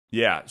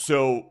Yeah.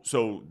 So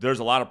there's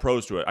a lot of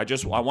pros to it.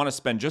 I want to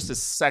spend just a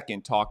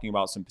second talking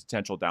about some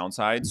potential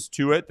downsides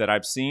to it that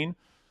I've seen.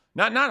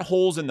 Not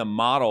holes in the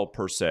model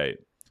per se,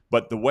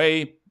 but the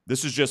way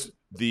this is just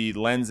the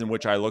lens in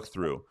which I look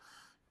through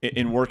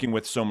in working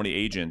with so many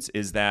agents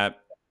is that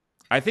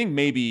I think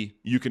maybe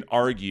you can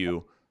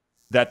argue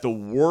that the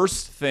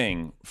worst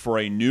thing for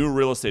a new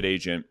real estate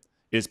agent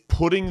is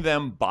putting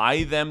them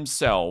by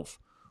themselves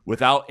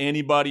without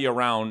anybody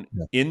around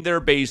Yeah. in their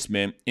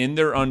basement, in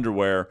their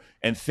underwear,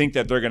 and think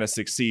that they're going to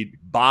succeed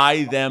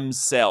by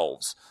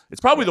themselves.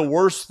 It's probably the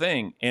worst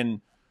thing.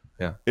 And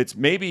Yeah. it's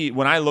maybe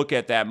when I look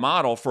at that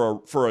model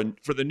for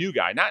the new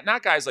guy,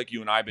 not guys like you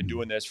and I have been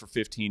doing this for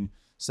 15,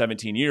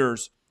 17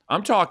 years.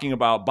 I'm talking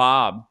about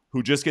Bob,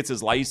 who just gets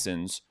his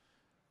license.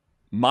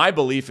 My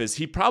belief is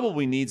he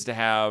probably needs to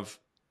have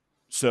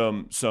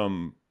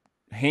some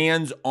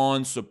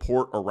hands-on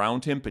support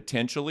around him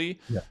potentially,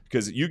 Yeah.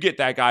 because you get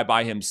that guy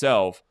by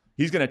himself,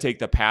 he's going to take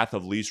the path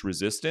of least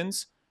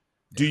resistance.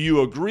 Do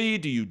you agree?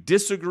 Do you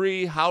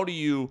disagree? How do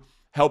you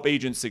help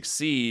agents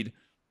succeed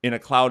in a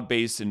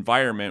cloud-based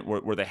environment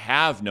where they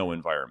have no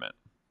environment?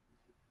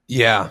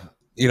 Yeah.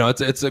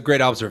 It's a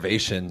great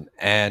observation.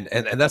 And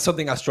that's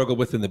something I struggled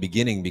with in the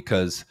beginning,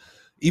 because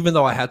even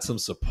though I had some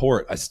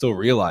support, I still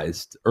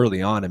realized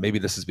early on, and maybe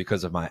this is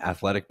because of my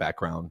athletic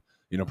background,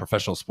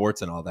 professional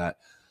sports and all that,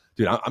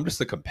 dude, I'm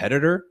just a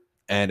competitor.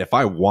 And if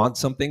I want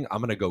something, I'm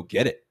going to go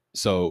get it.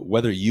 So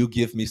whether you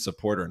give me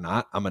support or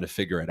not, I'm going to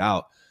figure it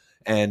out.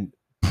 And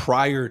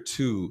prior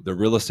to the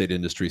real estate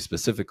industry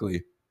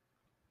specifically,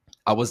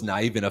 I was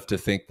naive enough to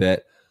think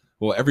that,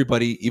 well,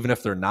 everybody, even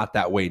if they're not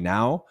that way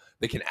now,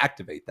 they can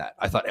activate that.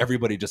 I thought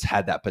everybody just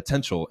had that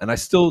potential. And I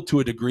still, to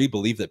a degree,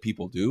 believe that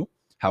people do.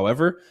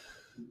 However,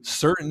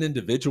 certain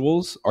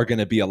individuals are going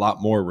to be a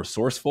lot more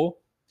resourceful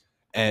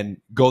and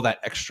go that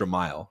extra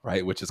mile,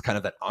 right? Which is kind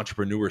of that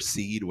entrepreneur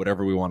seed,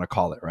 whatever we want to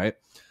call it, right?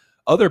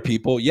 Other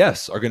people,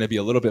 yes, are going to be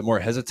a little bit more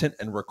hesitant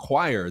and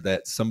require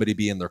that somebody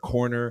be in their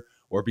corner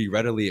or be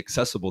readily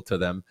accessible to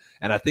them.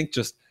 And I think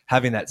just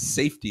having that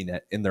safety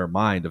net in their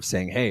mind of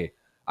saying, hey,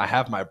 I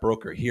have my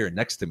broker here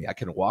next to me. I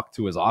can walk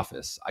to his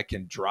office. I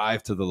can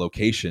drive to the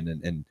location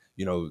and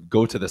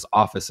go to this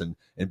office and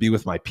be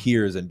with my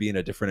peers and be in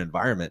a different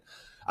environment.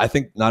 I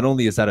think not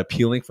only is that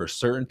appealing for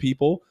certain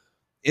people,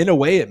 in a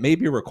way it may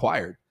be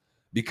required,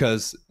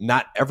 because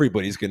not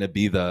everybody's going to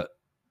be the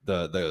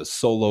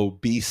solo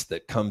beast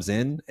that comes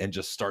in and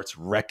just starts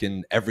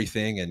wrecking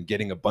everything and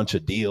getting a bunch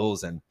of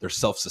deals, and they're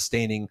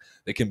self-sustaining.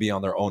 They can be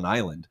on their own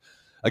island.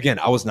 Again,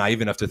 I was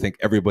naive enough to think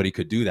everybody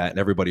could do that and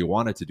everybody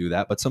wanted to do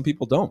that, but some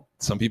people don't.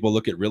 Some people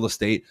look at real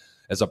estate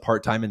as a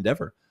part-time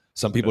endeavor.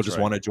 Some people just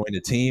want to join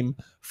a team,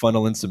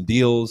 funnel in some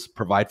deals,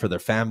 provide for their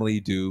family,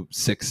 do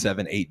 6,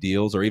 7, 8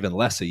 deals or even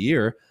less a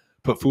year,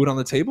 put food on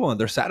the table, and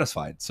they're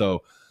satisfied.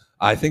 So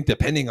I think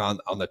depending on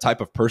the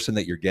type of person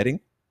that you're getting,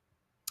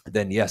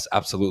 then yes,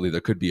 absolutely, there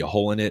could be a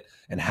hole in it.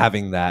 And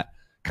having that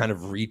kind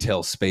of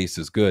retail space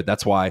is good.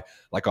 That's why,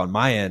 like on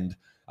my end,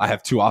 I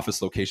have 2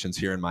 office locations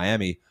here in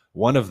Miami.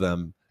 One of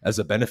them, as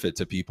a benefit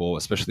to people,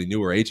 especially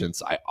newer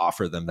agents, I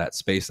offer them that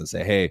space and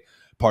say, hey,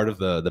 part of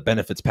the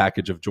benefits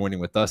package of joining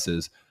with us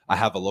is I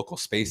have a local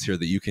space here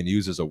that you can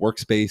use as a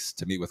workspace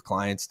to meet with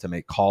clients, to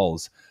make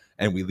calls.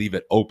 And we leave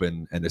it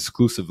open and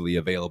exclusively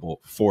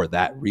available for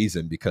that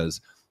reason,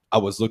 because I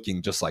was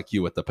looking just like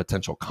you at the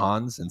potential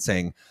cons and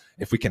saying,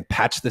 if we can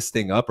patch this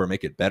thing up or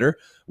make it better,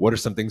 what are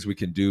some things we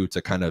can do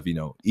to kind of,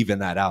 even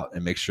that out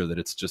and make sure that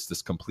it's just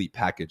this complete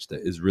package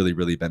that is really,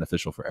 really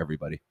beneficial for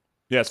everybody.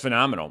 Yeah, it's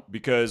phenomenal,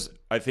 because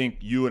I think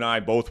you and I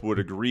both would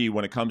agree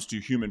when it comes to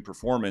human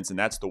performance, and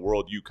that's the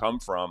world you come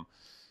from.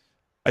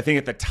 I think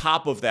at the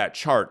top of that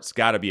chart, it's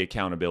got to be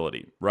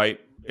accountability, right?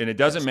 And it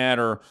doesn't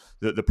matter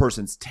the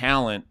person's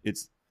talent.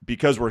 It's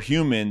because we're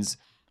humans,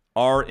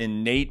 our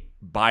innate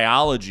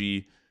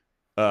biology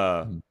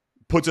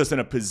puts us in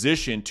a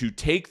position to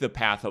take the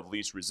path of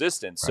least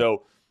resistance. Right.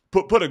 So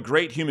put a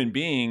great human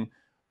being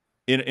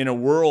in a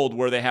world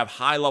where they have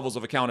high levels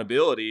of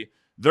accountability,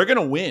 they're going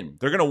to win.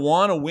 They're going to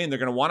want to win. They're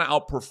going to want to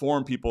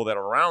outperform people that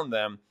are around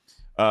them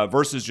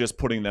versus just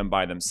putting them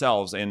by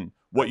themselves. And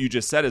what you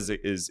just said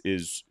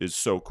is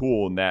so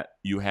cool, in that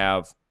you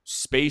have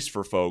space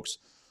for folks.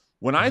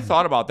 When I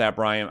thought about that,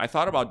 Brian, I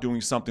thought about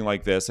doing something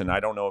like this, and I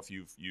don't know if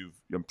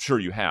I'm sure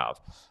you have,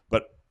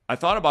 but I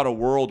thought about a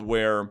world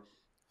where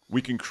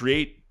we can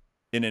create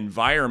an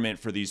environment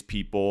for these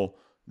people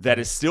that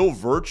is still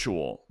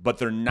virtual, but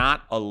they're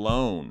not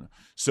alone.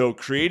 So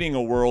creating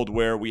a world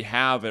where we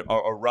have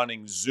a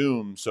running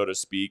Zoom, so to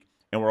speak,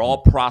 and we're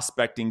all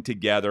prospecting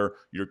together.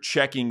 You're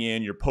checking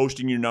in, you're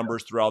posting your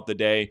numbers throughout the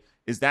day.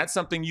 Is that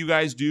something you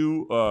guys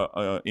do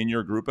in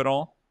your group at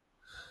all?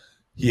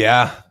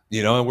 Yeah,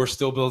 and we're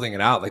still building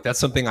it out. Like, that's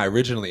something I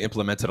originally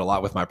implemented a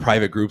lot with my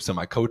private groups and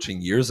my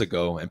coaching years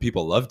ago, and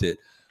people loved it.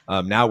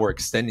 Now we're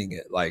extending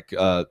it. Like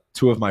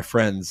 2 of my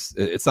friends,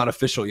 it's not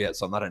official yet,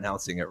 so I'm not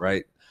announcing it,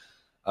 right?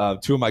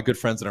 2 of my good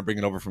friends that I'm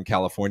bringing over from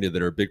California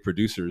that are big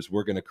producers,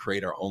 we're going to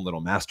create our own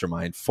little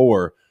mastermind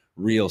for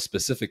Real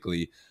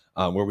specifically,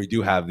 where we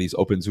do have these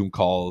open Zoom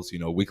calls,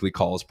 weekly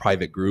calls,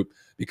 private group,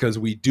 because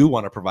we do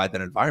want to provide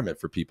that environment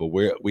for people.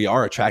 We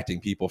are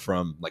attracting people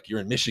from, like, you're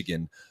in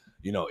Michigan,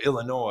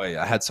 Illinois.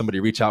 I had somebody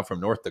reach out from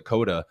North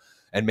Dakota,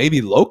 and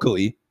maybe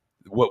locally,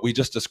 what we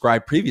just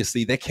described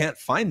previously, they can't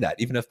find that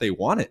even if they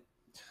want it.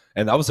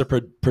 And that was a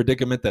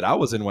predicament that I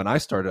was in when I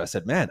started. I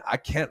said, man, I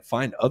can't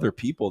find other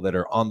people that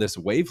are on this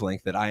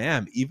wavelength that I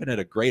am, even at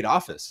a great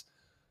office.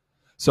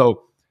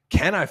 So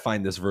can I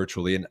find this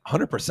virtually? And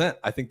 100%,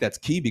 I think that's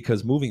key,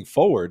 because moving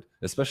forward,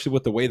 especially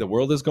with the way the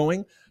world is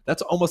going,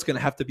 that's almost going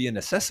to have to be a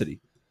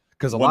necessity,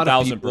 because a lot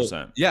of people,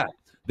 1000%. yeah,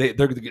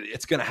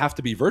 it's going to have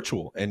to be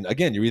virtual. And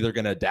again, you're either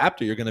going to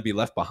adapt or you're going to be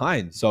left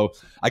behind. So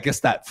I guess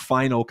that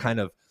final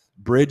kind of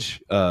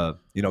bridge,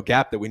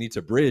 gap that we need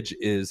to bridge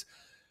is,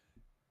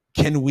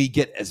 can we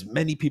get as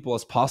many people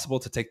as possible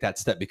to take that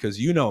step? Because,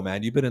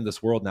 man, you've been in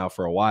this world now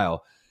for a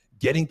while.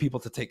 Getting people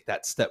to take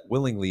that step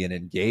willingly and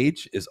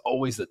engage is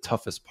always the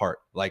toughest part.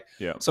 Like,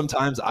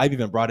 sometimes I've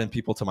even brought in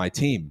people to my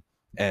team,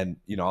 and,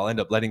 I'll end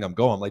up letting them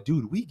go. I'm like,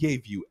 dude, we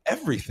gave you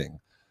everything.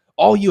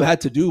 All you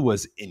had to do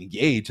was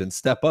engage and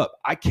step up.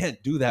 I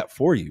can't do that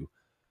for you.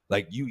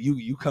 Like,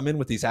 you come in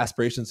with these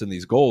aspirations and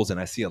these goals, and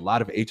I see a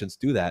lot of agents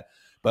do that.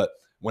 But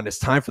when it's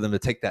time for them to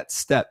take that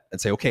step and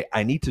say, okay,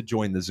 I need to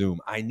join the Zoom,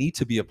 I need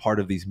to be a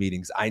part of these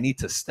meetings, I need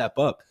to step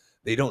up,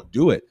 they don't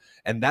do it.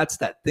 And that's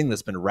that thing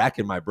that's been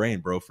racking my brain,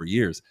 bro, for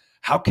years.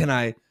 How can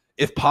I,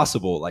 if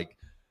possible, like,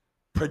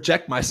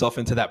 project myself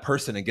into that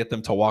person and get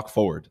them to walk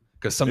forward?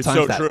 Because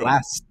sometimes that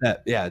last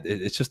step,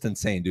 it's just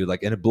insane, dude.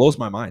 Like, and it blows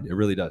my mind. It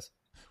really does.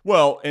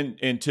 Well,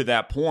 and to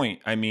that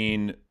point, I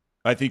mean,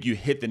 I think you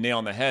hit the nail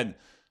on the head.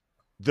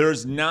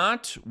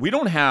 We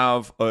don't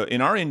have,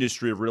 in our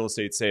industry of real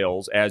estate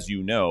sales, as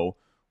you know,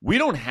 we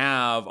don't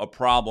have a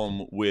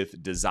problem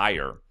with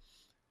desire.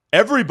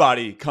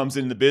 Everybody comes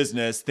into the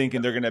business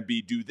thinking they're going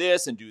to do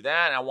this and do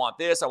that. And I want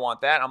this, I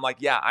want that. I'm like,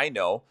 yeah, I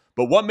know.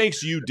 But what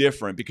makes you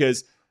different?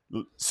 Because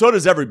so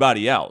does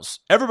everybody else.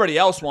 Everybody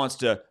else wants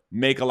to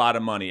make a lot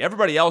of money.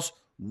 Everybody else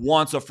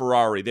wants a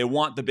Ferrari. They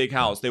want the big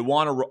house. They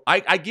want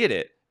I get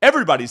it.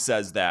 Everybody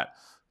says that.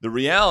 The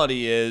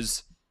reality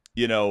is,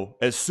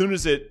 as soon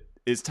as it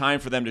is time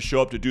for them to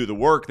show up to do the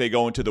work, they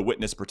go into the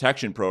witness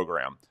protection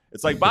program.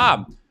 It's like,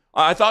 Bob,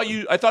 I thought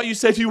you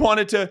said you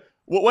wanted to.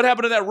 What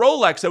happened to that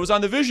Rolex that was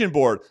on the vision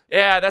board?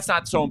 Yeah, that's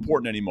not so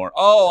important anymore.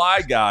 Oh,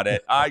 I got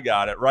it.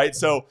 Right.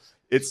 So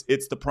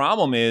it's the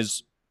problem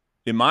is,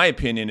 in my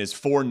opinion, is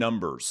 4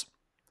 numbers.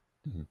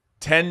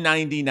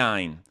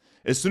 1099.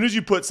 As soon as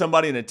you put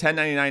somebody in a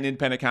 1099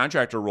 independent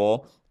contractor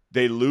role,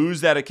 they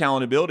lose that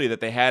accountability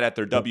that they had at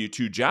their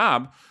W-2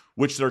 job,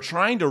 which they're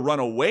trying to run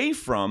away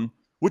from,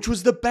 which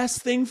was the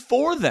best thing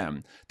for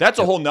them. That's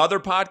a whole nother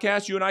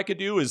podcast you and I could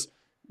do. Is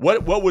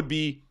what would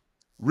be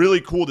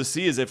really cool to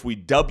see is if we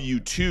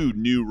W-2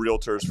 new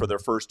realtors for their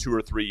first 2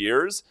 or 3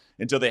 years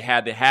until they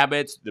had the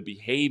habits, the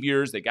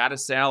behaviors, they got a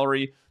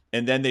salary,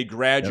 and then they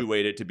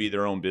graduated to be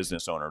their own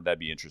business owner. That'd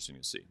be interesting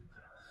to see.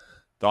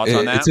 Thoughts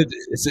on that?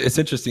 It's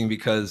interesting,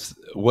 because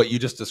what you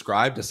just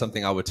described is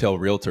something I would tell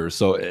realtors.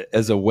 So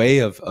as a way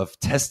of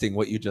testing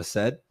what you just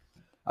said,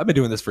 I've been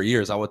doing this for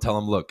years. I would tell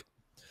them, look,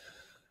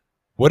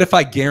 what if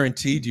I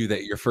guaranteed you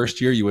that your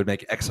first year you would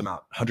make X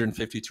amount,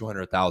 150,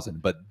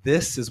 200,000, but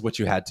this is what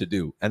you had to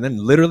do. And then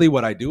literally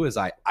what I do is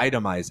I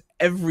itemize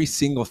every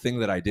single thing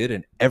that I did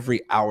and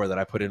every hour that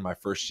I put in my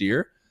first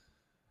year.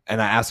 And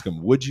I ask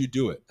them, would you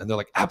do it? And they're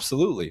like,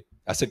 absolutely.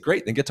 I said,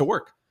 great, then get to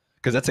work.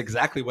 Because that's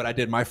exactly what I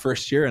did my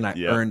first year, and I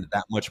earned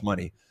that much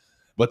money.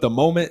 But the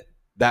moment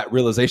that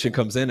realization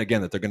comes in,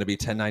 again, that they're going to be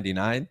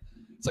 1099,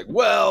 it's like,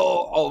 well,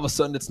 all of a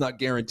sudden it's not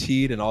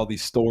guaranteed, and all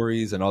these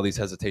stories and all these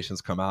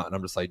hesitations come out. And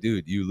I'm just like,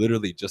 dude, you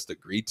literally just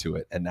agreed to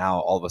it. And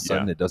now all of a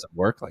sudden it doesn't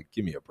work. Like,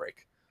 give me a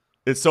break.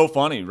 It's so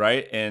funny,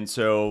 right? And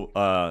so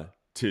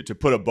to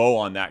put a bow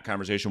on that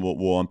conversation,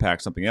 we'll unpack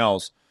something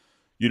else.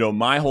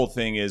 My whole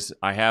thing is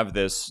I have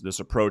this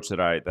approach that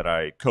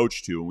I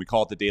coach to, and we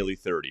call it the daily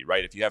 30,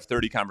 right? If you have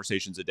 30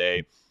 conversations a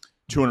day,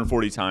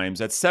 240 times,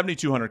 that's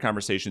 7,200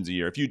 conversations a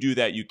year. If you do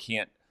that, you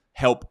can't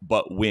help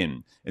but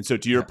win. And so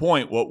to your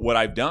point, what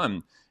I've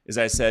done is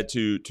I said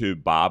to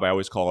Bob, I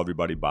always call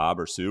everybody Bob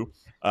or Sue.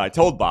 I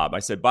told Bob, I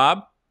said,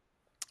 Bob,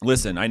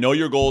 listen, I know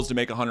your goal is to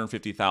make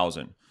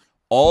 150,000.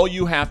 All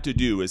you have to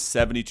do is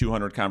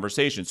 7,200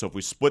 conversations. So if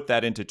we split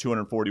that into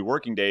 240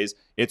 working days,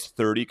 it's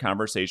 30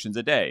 conversations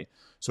a day.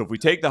 So if we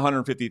take the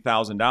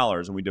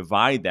 $150,000 and we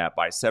divide that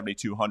by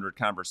 7,200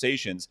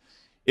 conversations,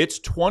 it's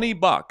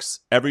 $20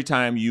 every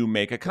time you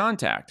make a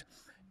contact.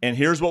 And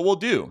here's what we'll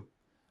do.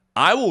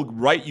 I will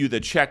write you the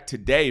check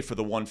today for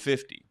the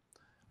 150.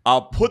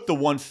 I'll put the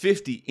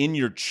 150 in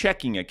your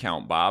checking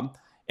account, Bob.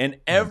 And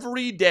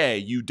every day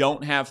you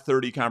don't have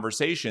 30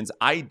 conversations,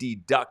 I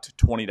deduct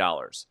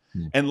 $20.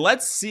 And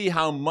let's see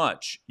how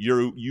much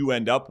you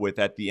end up with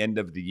at the end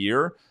of the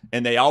year.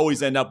 And they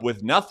always end up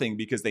with nothing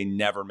because they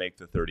never make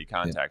the 30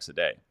 contacts a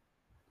day.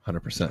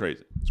 100%.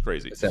 It's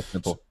crazy. It's that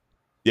simple.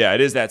 Yeah,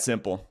 it is that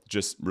simple.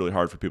 Just really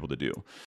hard for people to do.